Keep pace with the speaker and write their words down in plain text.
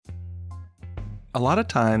A lot of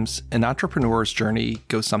times, an entrepreneur's journey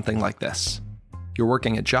goes something like this. You're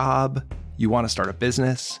working a job, you want to start a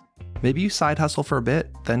business, maybe you side hustle for a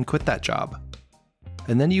bit, then quit that job.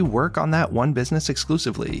 And then you work on that one business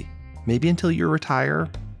exclusively, maybe until you retire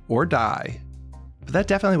or die. But that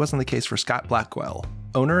definitely wasn't the case for Scott Blackwell,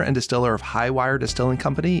 owner and distiller of Highwire Distilling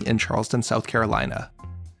Company in Charleston, South Carolina.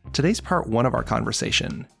 Today's part one of our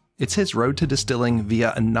conversation. It's his road to distilling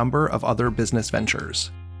via a number of other business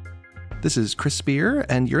ventures. This is Chris Spear,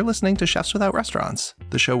 and you're listening to Chefs Without Restaurants,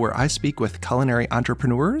 the show where I speak with culinary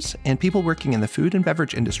entrepreneurs and people working in the food and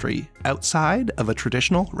beverage industry outside of a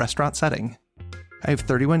traditional restaurant setting. I have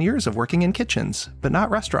 31 years of working in kitchens, but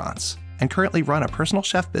not restaurants, and currently run a personal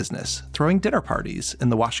chef business throwing dinner parties in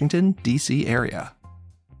the Washington, D.C. area.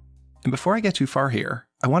 And before I get too far here,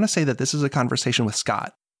 I want to say that this is a conversation with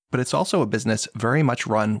Scott, but it's also a business very much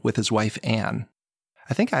run with his wife, Anne.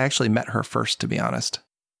 I think I actually met her first, to be honest.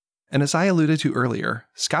 And as I alluded to earlier,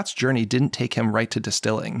 Scott's journey didn't take him right to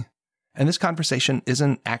distilling. And this conversation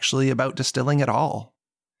isn't actually about distilling at all.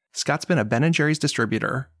 Scott's been a Ben & Jerry's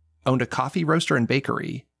distributor, owned a coffee roaster and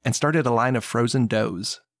bakery, and started a line of frozen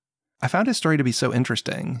doughs. I found his story to be so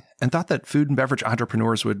interesting and thought that food and beverage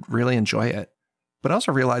entrepreneurs would really enjoy it. But I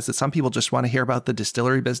also realized that some people just want to hear about the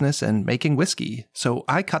distillery business and making whiskey, so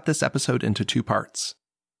I cut this episode into two parts.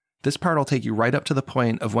 This part will take you right up to the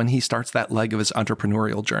point of when he starts that leg of his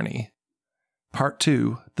entrepreneurial journey. Part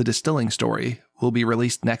 2, the distilling story, will be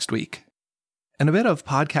released next week. And a bit of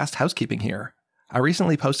podcast housekeeping here. I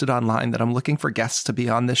recently posted online that I'm looking for guests to be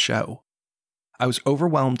on this show. I was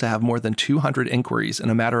overwhelmed to have more than 200 inquiries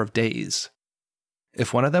in a matter of days.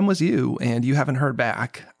 If one of them was you and you haven't heard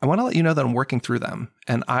back, I want to let you know that I'm working through them,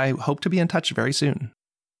 and I hope to be in touch very soon.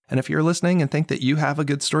 And if you're listening and think that you have a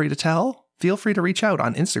good story to tell, feel free to reach out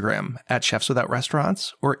on Instagram at Chefs Without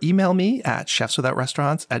Restaurants or email me at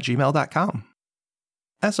chefswithoutrestaurants@gmail.com.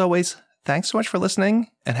 As always, thanks so much for listening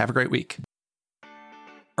and have a great week.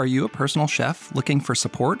 Are you a personal chef looking for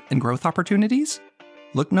support and growth opportunities?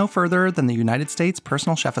 Look no further than the United States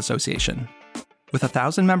Personal Chef Association. With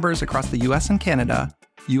 1,000 members across the US and Canada,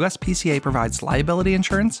 USPCA provides liability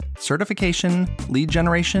insurance, certification, lead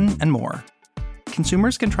generation, and more.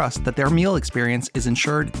 Consumers can trust that their meal experience is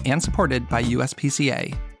insured and supported by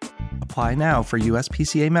USPCA. Apply now for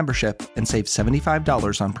USPCA membership and save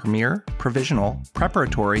 $75 on Premier, Provisional,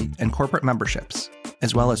 Preparatory, and Corporate memberships,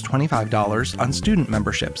 as well as $25 on student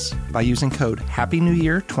memberships by using code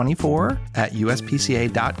HAPPYNEWYEAR24 at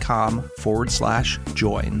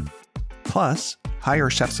uspca.com/join. Plus, Hire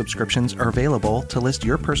Chef subscriptions are available to list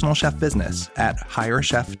your personal chef business at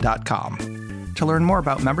hirechef.com. To learn more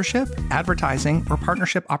about membership, advertising, or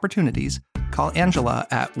partnership opportunities, call Angela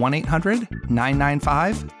at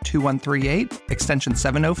 1-800-995-2138, extension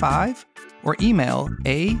 705, or email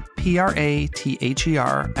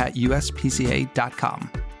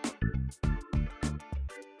aprather@uspca.com.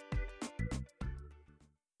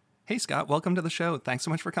 Hey, Scott, welcome to the show. Thanks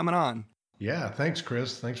so much for coming on. Yeah, thanks,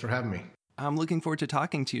 Chris. Thanks for having me. I'm looking forward to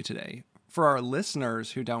talking to you today. For our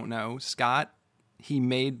listeners who don't know, Scott, he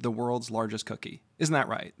made the world's largest cookie. Isn't that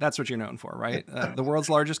right? That's what you're known for, right? The world's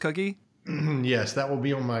largest cookie? Yes, that will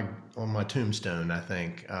be on my tombstone, I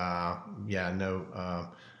think. My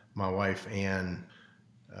wife Anne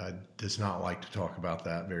does not like to talk about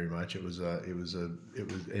that very much. It was,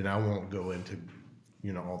 and I won't go into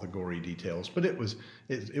all the gory details, but it was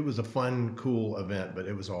a fun, cool event, but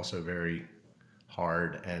it was also very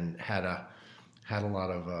hard and had a lot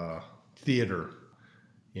of theater,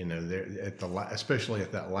 there especially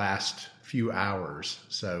at that last few hours.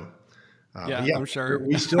 So, I'm sure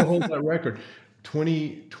we still hold that record.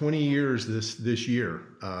 20 years this year,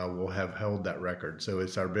 we'll have held that record. So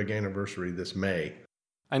it's our big anniversary this May.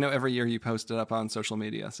 I know every year you post it up on social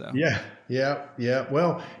media. So yeah.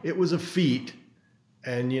 Well, it was a feat.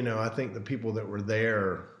 And, I think the people that were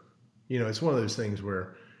there, it's one of those things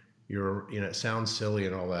where it sounds silly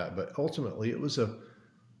and all that, but ultimately it was a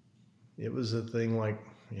thing like,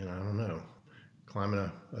 I don't know, climbing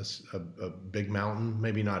a big mountain,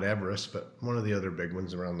 maybe not Everest, but one of the other big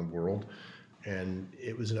ones around the world. And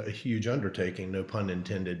it was a huge undertaking, no pun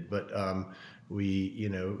intended, but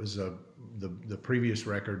it was the previous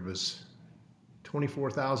record was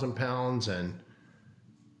 24,000 pounds and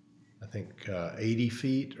I think 80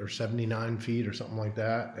 feet or 79 feet or something like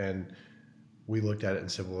that. And we looked at it and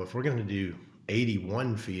said, well, if we're going to do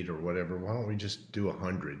 81 feet or whatever, why don't we just do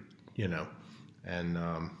 100, And,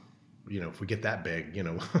 if we get that big,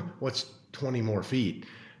 what's 20 more feet?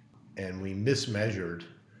 And we mismeasured.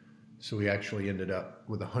 So we actually ended up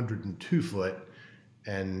with 102 foot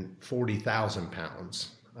and 40,000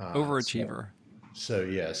 pounds. Overachiever. So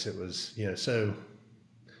yes, it was, so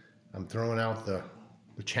I'm throwing out the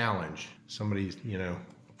challenge. Somebody,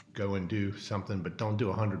 go and do something, but don't do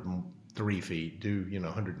 103 feet, do,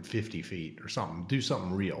 150 feet or something, do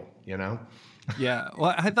something real. Yeah.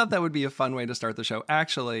 Well, I thought that would be a fun way to start the show.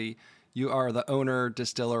 Actually, you are the owner,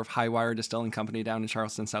 distiller of Highwire Distilling Company down in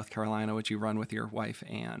Charleston, South Carolina, which you run with your wife,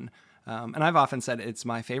 Anne. And I've often said it's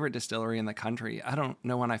my favorite distillery in the country. I don't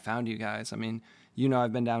know when I found you guys. I mean,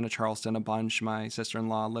 I've been down to Charleston a bunch. My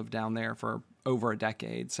sister-in-law lived down there for over a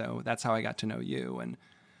decade, so that's how I got to know you. And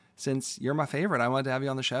since you're my favorite, I wanted to have you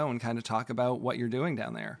on the show and kind of talk about what you're doing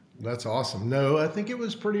down there. That's awesome. No, I think it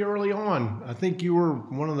was pretty early on. I think you were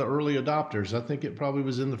one of the early adopters. I think it probably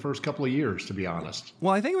was in the first couple of years, to be honest.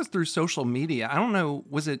 Well, I think it was through social media. I don't know,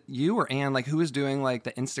 was it you or Anne, like who was doing like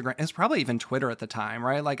the Instagram? It's probably even Twitter at the time,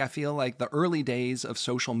 right? Like I feel like the early days of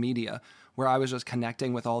social media where I was just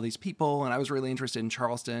connecting with all these people and I was really interested in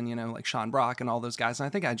Charleston, like Sean Brock and all those guys. And I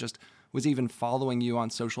think I just was even following you on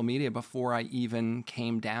social media before I even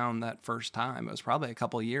came down that first time. It was probably a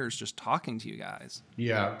couple of years just talking to you guys.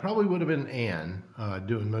 Yeah, probably would have been Anne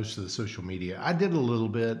doing most of the social media. I did a little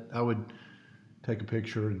bit. I would take a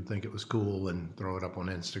picture and think it was cool and throw it up on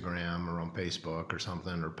Instagram or on Facebook or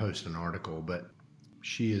something or post an article. But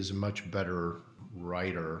she is a much better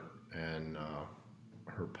writer and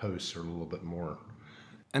her posts are a little bit more.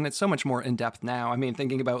 And it's so much more in depth now. I mean,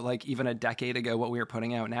 thinking about like even a decade ago, what we were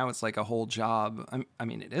putting out now, it's like a whole job. I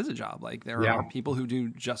mean, it is a job. Like there are people who do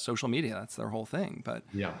just social media. That's their whole thing. But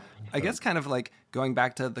I guess kind of like going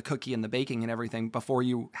back to the cookie and the baking and everything, before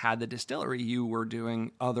you had the distillery, you were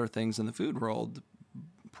doing other things in the food world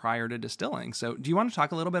prior to distilling. So do you want to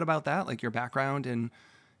talk a little bit about that? Like your background in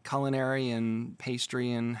culinary and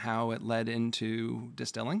pastry and how it led into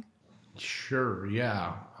distilling? Sure.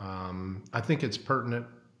 Yeah. I think it's pertinent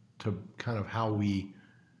to kind of how we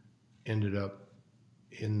ended up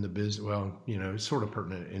in the business. Well, it's sort of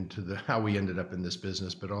pertinent into how we ended up in this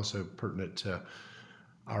business, but also pertinent to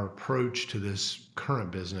our approach to this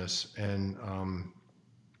current business. And,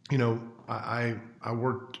 I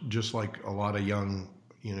worked just like a lot of young,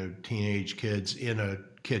 teenage kids in a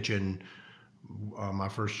kitchen. My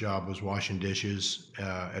first job was washing dishes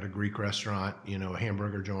at a Greek restaurant, a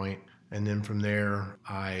hamburger joint. And then from there,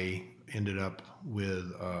 I ended up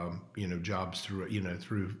with, jobs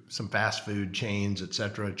through some fast food chains, et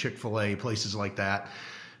cetera, Chick-fil-A, places like that.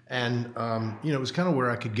 And, it was kind of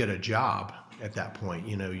where I could get a job at that point.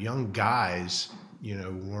 Young guys,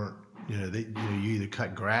 weren't, you either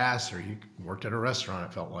cut grass or you worked at a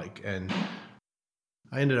restaurant, it felt like. And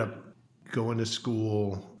I ended up going to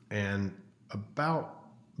school, and about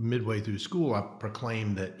midway through school, I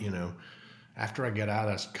proclaimed that, after I get out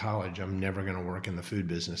of college, I'm never going to work in the food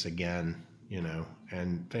business again,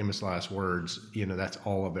 and famous last words, that's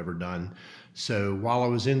all I've ever done. So while I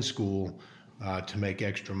was in school to make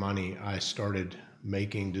extra money, I started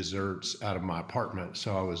making desserts out of my apartment.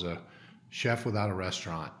 So I was a chef without a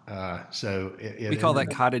restaurant. We call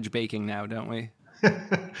that cottage baking now, don't we?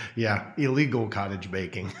 Yeah, illegal cottage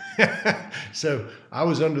baking. So I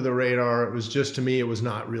was under the radar. It was just, to me, it was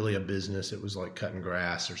not really a business. It was like cutting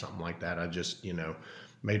grass or something like that. I just,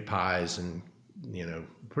 made pies and,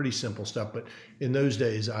 pretty simple stuff. But in those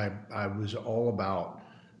days, I was all about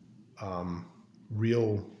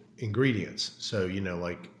real ingredients. So,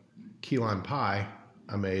 like key lime pie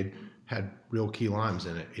I made had real key limes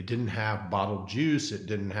in it. It didn't have bottled juice. It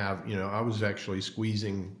didn't have, I was actually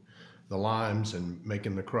squeezing the limes and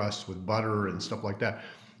making the crust with butter and stuff like that.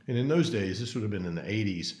 And in those days, this would have been in the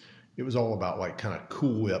 80s, it was all about like kind of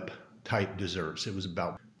Cool Whip type desserts. It was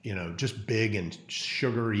about, just big and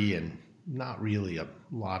sugary and not really a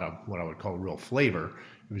lot of what I would call real flavor.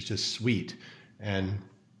 It was just sweet. And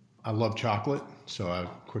I love chocolate, so I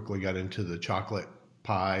quickly got into the chocolate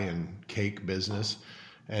pie and cake business.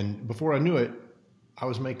 And before I knew it, I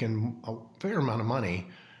was making a fair amount of money.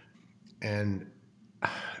 And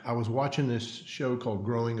I was watching this show called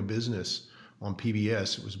Growing a Business on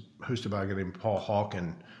PBS. It was hosted by a guy named Paul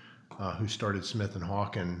Hawken, who started Smith &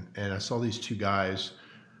 Hawken. And I saw these two guys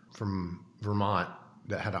from Vermont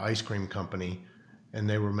that had an ice cream company, and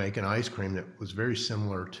they were making ice cream that was very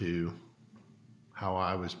similar to how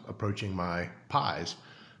I was approaching my pies.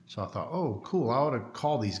 So I thought, oh, cool, I ought to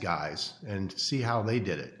call these guys and see how they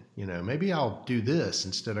did it. Maybe I'll do this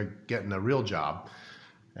instead of getting a real job.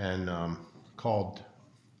 And called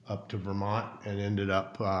up to Vermont and ended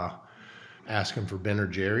up asking for Ben or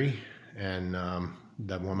Jerry. And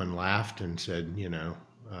that woman laughed and said,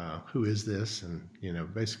 who is this? And,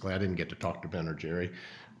 basically I didn't get to talk to Ben or Jerry.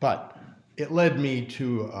 But it led me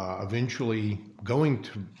to eventually going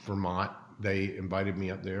to Vermont they invited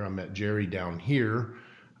me up there. I met Jerry down here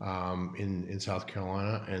in South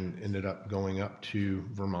Carolina, and ended up going up to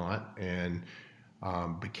Vermont and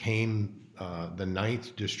became the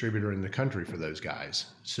 9th distributor in the country for those guys.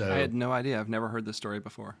 So I had no idea. I've never heard this story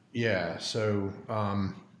before. yeah. So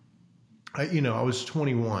I was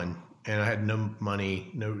 21 and I had no money.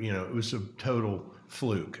 No, it was a total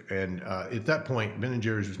fluke. And at that point, Ben &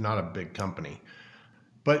 Jerry's was not a big company,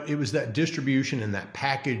 but it was that distribution and that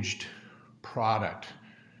packaged product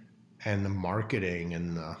and the marketing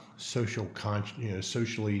and the socially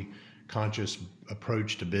conscious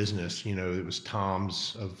approach to business. It was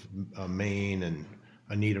Tom's of Maine and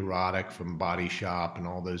Anita Roddick from Body Shop and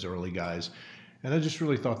all those early guys. And I just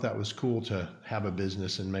really thought that was cool to have a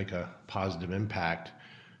business and make a positive impact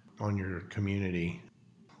on your community,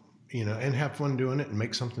 and have fun doing it and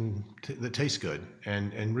make something that tastes good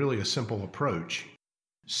and really a simple approach.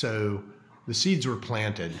 So the seeds were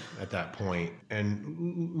planted at that point.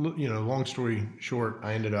 And, long story short,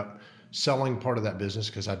 I ended up selling part of that business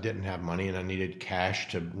because I didn't have money and I needed cash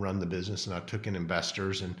to run the business. And I took in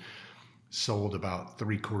investors and sold about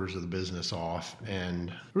 3/4 of the business off,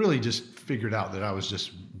 and really just figured out that I was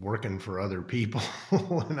just working for other people.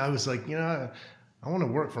 And I was like, I want to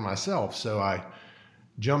work for myself. So I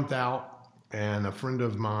jumped out, and a friend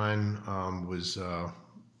of mine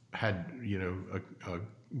had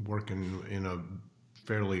working in a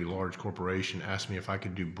fairly large corporation, asked me if I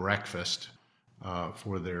could do breakfast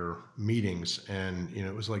for their meetings. And,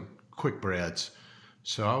 it was like quick breads.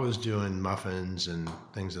 So I was doing muffins and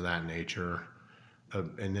things of that nature.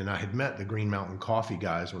 And then I had met the Green Mountain Coffee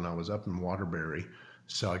guys when I was up in Waterbury.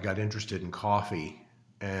 So I got interested in coffee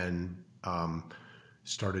and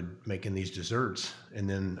started making these desserts. And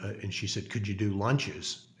then and she said, could you do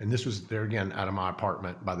lunches? And this was there again out of my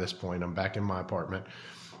apartment. By this point, I'm back in my apartment.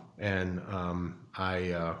 And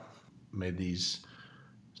I made these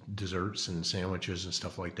desserts and sandwiches and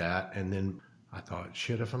stuff like that. And then I thought,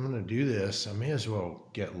 shit, if I'm going to do this, I may as well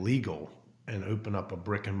get legal and open up a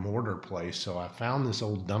brick and mortar place. So I found this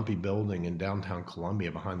old dumpy building in downtown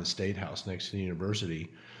Columbia behind the State House next to the university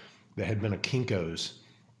that had been a Kinko's,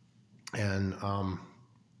 and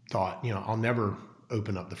thought, I'll never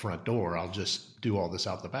open up the front door. I'll just do all this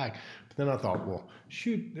out the back. But then I thought, well,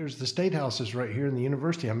 shoot, there's the State House is right here in the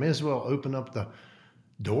university. I may as well open up the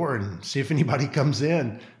door and see if anybody comes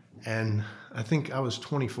in. And I think I was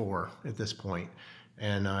 24 at this point,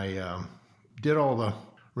 and I did all the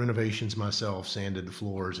renovations myself, sanded the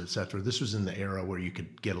floors, etc. This was in the era where you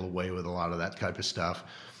could get away with a lot of that type of stuff.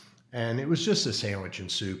 And it was just a sandwich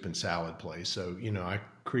and soup and salad place. So, I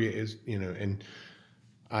created, and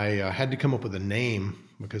I had to come up with a name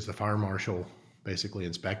because the fire marshal basically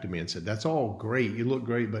inspected me and said, that's all great. You look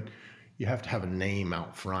great, but you have to have a name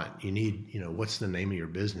out front. You need, what's the name of your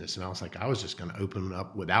business? And I was like, I was just going to open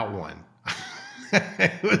up without one.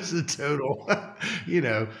 It was a total,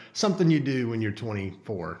 something you do when you're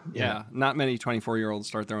 24. Yeah. Not many 24-year-olds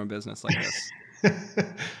start their own business like this.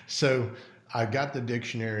 So I got the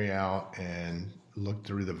dictionary out and looked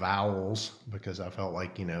through the vowels because I felt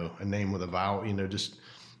like, a name with a vowel, just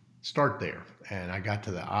start there. And I got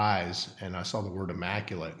to the I's and I saw the word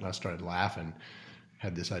immaculate and I started laughing.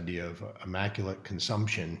 Had this idea of immaculate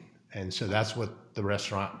consumption. And so that's what the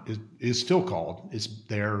restaurant is still called. It's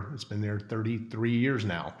been there 33 years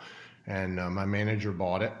now. And my manager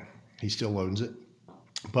bought it. He still owns it.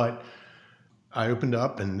 But I opened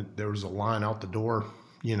up and there was a line out the door.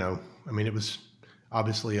 It was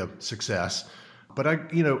obviously a success.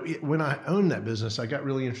 But when I owned that business, I got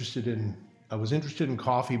really I was interested in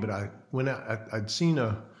coffee, but I'd seen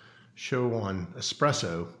a show on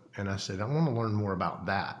espresso. And I said, I want to learn more about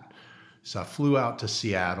that. So I flew out to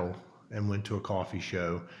Seattle and went to a coffee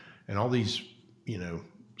show. And all these,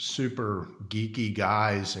 super geeky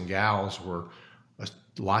guys and gals were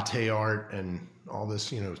latte art and all this,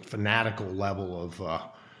 fanatical level of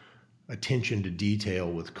attention to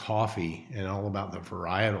detail with coffee and all about the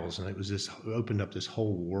varietals. And it opened up this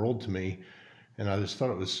whole world to me. And I just thought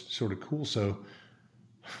it was sort of cool. So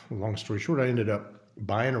long story short, I ended up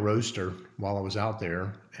buying a roaster while I was out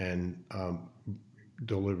there and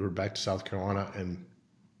delivered back to South Carolina and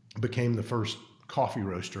became the first coffee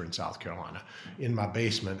roaster in South Carolina in my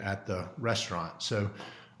basement at the restaurant. So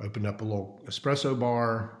opened up a little espresso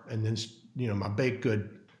bar, and then, my baked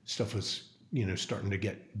good stuff was, starting to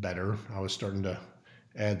get better. I was starting to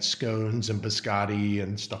add scones and biscotti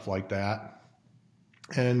and stuff like that.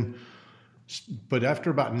 But after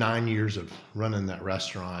about 9 years of running that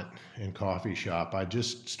restaurant and coffee shop, I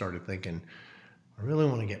just started thinking, I really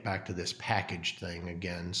want to get back to this packaged thing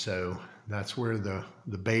again. So that's where the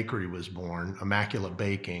bakery was born, Immaculate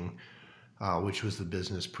Baking. which was the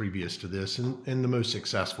business previous to this and the most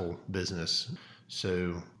successful business.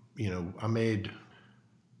 So, I made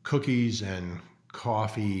cookies and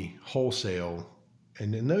coffee wholesale.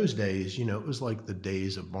 And in those days, it was like the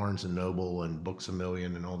days of Barnes and Noble and Books A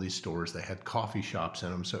Million and all these stores. They had coffee shops in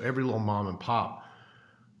them. So every little mom and pop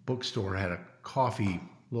bookstore had a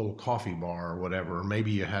little coffee bar or whatever. Or maybe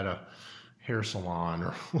you had a hair salon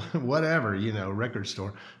or whatever, record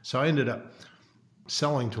store. So I ended up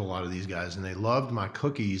selling to a lot of these guys, and they loved my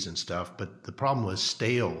cookies and stuff. But the problem was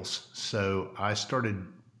stales. So I started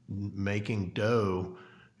making dough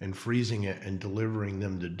and freezing it and delivering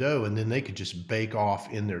them to dough. And then they could just bake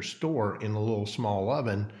off in their store in a little small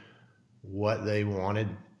oven what they wanted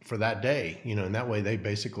for that day, and that way they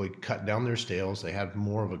basically cut down their stales. They had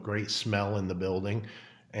more of a great smell in the building,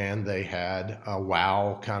 and they had a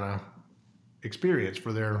wow kind of experience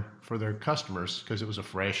for their customers because it was a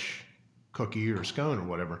fresh cookie or scone or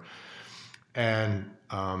whatever. And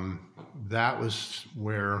that was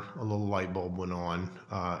where a little light bulb went on.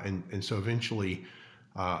 And so eventually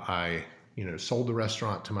I, sold the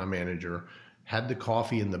restaurant to my manager, had the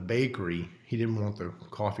coffee in the bakery. He didn't want the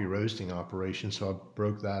coffee roasting operation, so I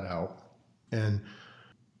broke that out. And,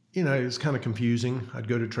 it was kind of confusing. I'd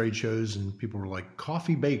go to trade shows and people were like,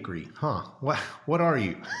 coffee bakery, huh? What are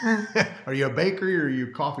you? Are you a bakery or are you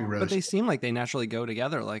a coffee roaster? But they seem like they naturally go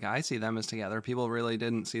together. Like I see them as together. People really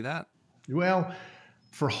didn't see that. Well,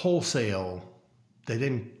 for wholesale, they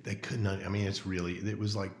couldn't, it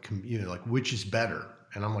was like, like which is better?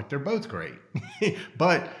 And I'm like, they're both great.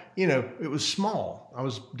 But, it was small. I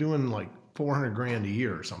was doing like $400,000 a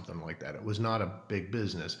year or something like that. It was not a big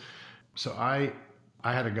business. So I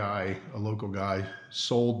had a local guy,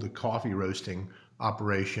 sold the coffee roasting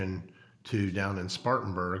operation to down in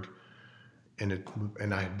Spartanburg.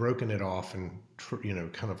 And I had broken it off and,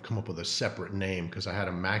 kind of come up with a separate name because I had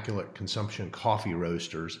Immaculate Consumption Coffee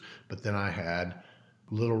Roasters, but then I had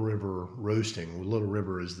Little River Roasting. Little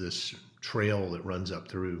River is this trail that runs up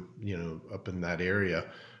through, up in that area,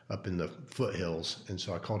 up in the foothills. And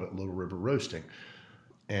so I called it Little River Roasting.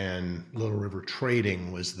 And Little River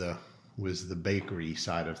Trading was the bakery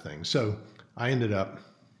side of things. So I ended up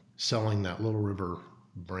selling that Little River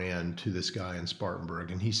brand to this guy in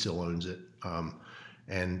Spartanburg, and he still owns it.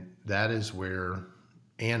 And that is where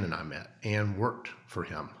Ann and I met. Ann worked for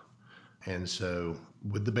him. And so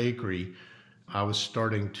with the bakery, I was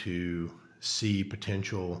starting to see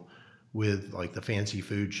potential with like the fancy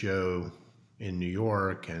food show in New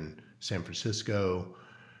York and San Francisco.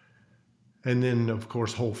 And then, of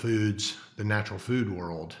course, Whole Foods, the natural food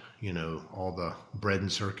world, all the bread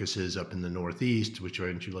and circuses up in the Northeast, which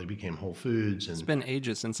eventually became Whole Foods. And it's been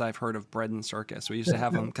ages since I've heard of bread and circus. We used to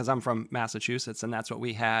have them because I'm from Massachusetts, and that's what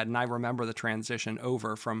we had. And I remember the transition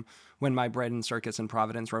over from when my bread and circus in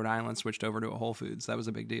Providence, Rhode Island, switched over to a Whole Foods. That was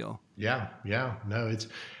a big deal. Yeah. No,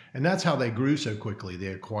 and that's how they grew so quickly. They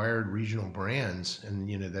acquired regional brands, and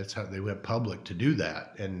that's how they went public to do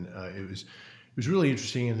that. And it was really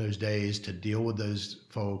interesting in those days to deal with those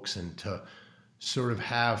folks and to sort of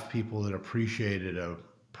have people that appreciated a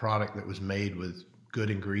product that was made with good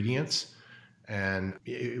ingredients. And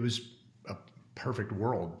it was a perfect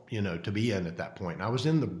world, to be in at that point. And I was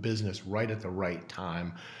in the business right at the right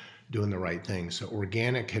time, doing the right thing. So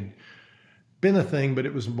organic had been a thing, but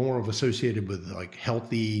it was more of associated with like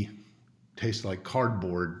healthy, tasted like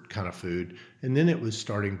cardboard kind of food. And then it was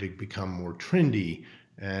starting to become more trendy.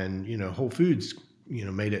 And, Whole Foods,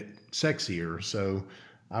 made it sexier. So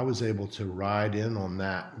I was able to ride in on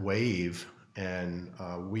that wave, and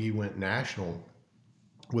we went national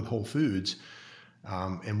with Whole Foods,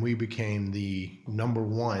 and we became the number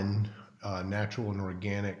one natural and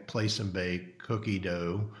organic place and bake cookie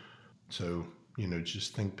dough. So,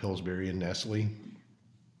 just think Pillsbury and Nestle.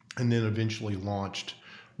 And then eventually launched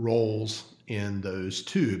rolls in those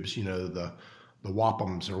tubes, the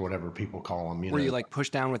Whoppums or whatever people call them. Where you like push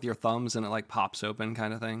down with your thumbs and it like pops open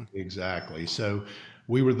kind of thing? Exactly. So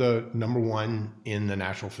we were the number one in the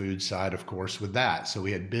natural food side, of course, with that. So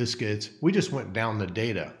we had biscuits. We just went down the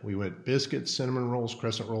data. We went biscuits, cinnamon rolls,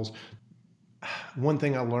 crescent rolls. One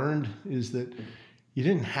thing I learned is that you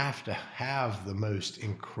didn't have to have the most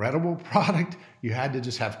incredible product. You had to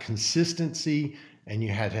just have consistency, and you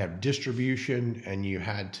had to have distribution, and you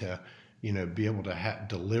had to, be able to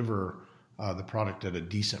deliver the product at a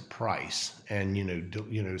decent price. And,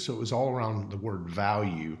 so it was all around the word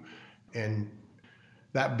value. And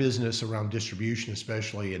that business around distribution,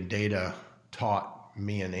 especially in data, taught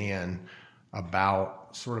me and Ann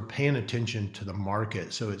about sort of paying attention to the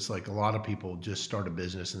market. So it's like a lot of people just start a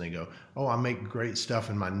business and they go, I make great stuff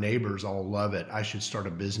and my neighbors all love it. I should start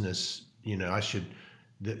a business. I should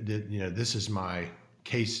this is my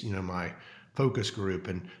case, my focus group,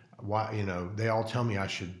 and why, they all tell me I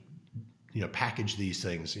should, package these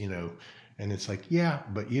things, and it's like, yeah,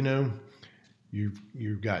 but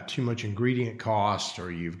you've got too much ingredient cost,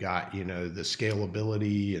 or you've got, the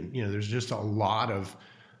scalability, and, there's just a lot of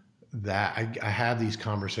that. I have these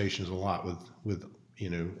conversations a lot with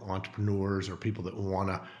entrepreneurs or people that want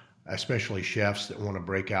to, especially chefs that want to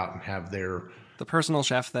break out and have the personal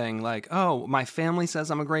chef thing. Like, oh, my family says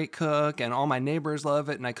I'm a great cook and all my neighbors love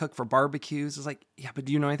it and I cook for barbecues. It's like, yeah, but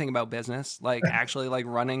do you know anything about business? Like actually like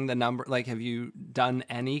running the number, like have you done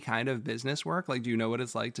any kind of business work? Like, do you know what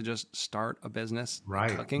it's like to just start a business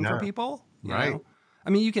cooking for people? You know? I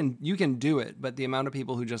mean, you can do it, but the amount of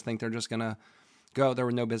people who just think they're just going to go there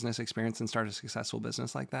with no business experience and start a successful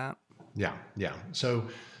business like that. Yeah. Yeah. So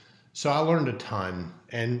I learned a ton,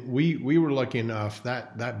 and we were lucky enough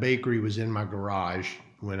that bakery was in my garage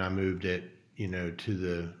when I moved it, to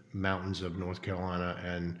the mountains of North Carolina,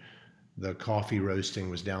 and the coffee roasting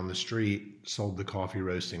was down the street, sold the coffee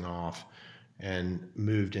roasting off, and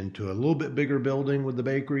moved into a little bit bigger building with the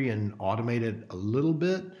bakery and automated a little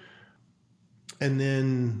bit, and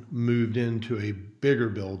then moved into a bigger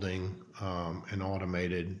building and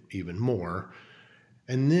automated even more.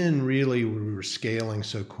 And then really we were scaling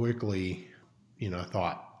so quickly, I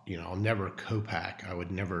thought, I'll never co-pack. I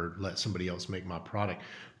would never let somebody else make my product.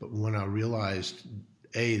 But when I realized,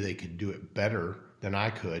 they could do it better than I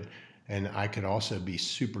could, and I could also be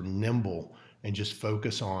super nimble and just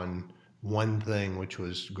focus on one thing, which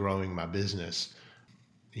was growing my business,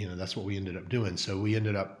 that's what we ended up doing. So we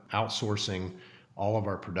ended up outsourcing all of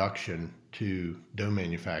our production to dough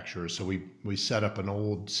manufacturers. So we set up an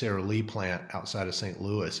old Sara Lee plant outside of St.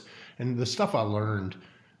 Louis. And the stuff I learned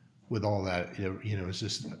with all that, it's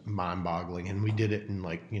just mind-boggling. And we did it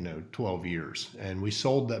in 12 years. And we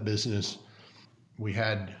sold that business. We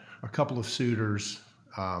had a couple of suitors,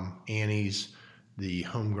 Annie's, the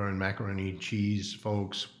homegrown macaroni and cheese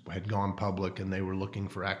folks, had gone public and they were looking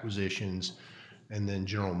for acquisitions, and then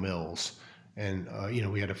General Mills. And,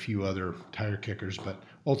 we had a few other tire kickers, but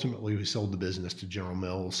ultimately we sold the business to General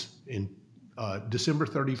Mills in December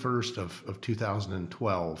 31st of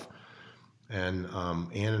 2012. And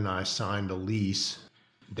Ann and I signed a lease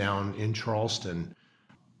down in Charleston,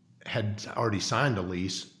 had already signed a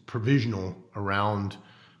lease, provisional, around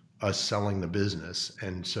us selling the business.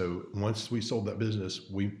 And so once we sold that business,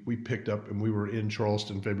 we picked up, and we were in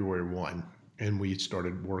Charleston February 1, and we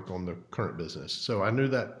started work on the current business. So I knew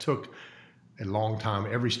that took a long time.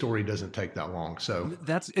 Every story doesn't take that long. So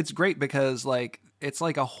it's great because it's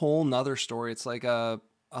like a whole nother story. It's like a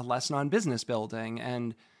lesson on business building.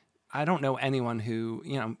 And I don't know anyone who,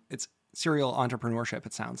 it's serial entrepreneurship.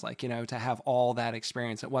 It sounds like, to have all that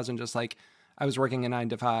experience. It wasn't just like I was working a 9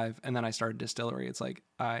 to 5 and then I started distillery. It's like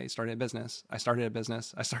I started a business, I started a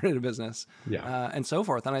business, and so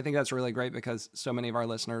forth. And I think that's really great because so many of our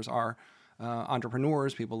listeners are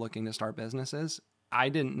entrepreneurs, people looking to start businesses. I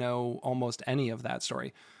didn't know almost any of that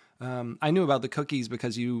story. I knew about the cookies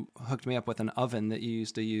because you hooked me up with an oven that you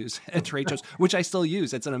used to use at trade shows, which I still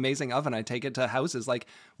use. It's an amazing oven. I take it to houses. Like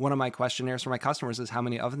one of my questionnaires for my customers is, how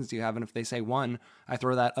many ovens do you have? And if they say 1, I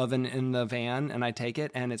throw that oven in the van and I take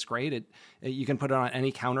it, and it's great. You can put it on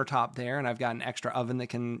any countertop there, and I've got an extra oven that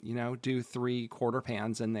can, do 3 quarter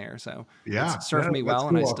pans in there. So it's served me well, cool.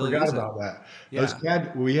 And I still use it. I forgot about that.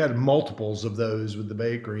 Yeah. We had multiples of those with the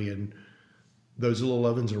bakery, and those little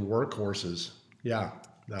ovens are workhorses. Yeah.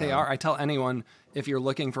 They are. I tell anyone, if you're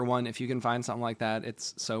looking for one, if you can find something like that,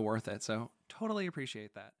 it's so worth it. So totally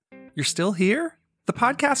appreciate that. You're still here? The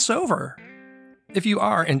podcast's over. If you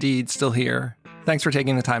are indeed still here, thanks for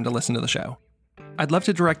taking the time to listen to the show. I'd love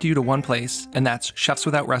to direct you to one place, and that's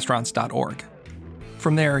chefswithoutrestaurants.org.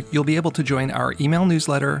 From there, you'll be able to join our email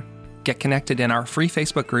newsletter, get connected in our free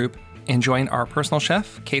Facebook group, and join our personal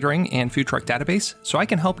chef, catering, and food truck database so I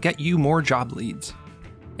can help get you more job leads.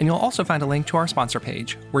 And you'll also find a link to our sponsor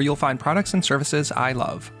page, where you'll find products and services I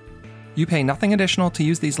love. You pay nothing additional to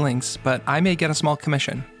use these links, but I may get a small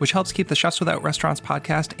commission, which helps keep the Chefs Without Restaurants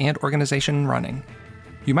podcast and organization running.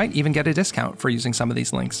 You might even get a discount for using some of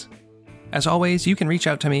these links. As always, you can reach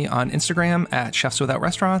out to me on Instagram at Chefs Without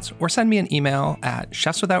Restaurants, or send me an email at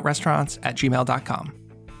chefswithoutrestaurants@gmail.com.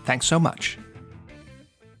 Thanks so much.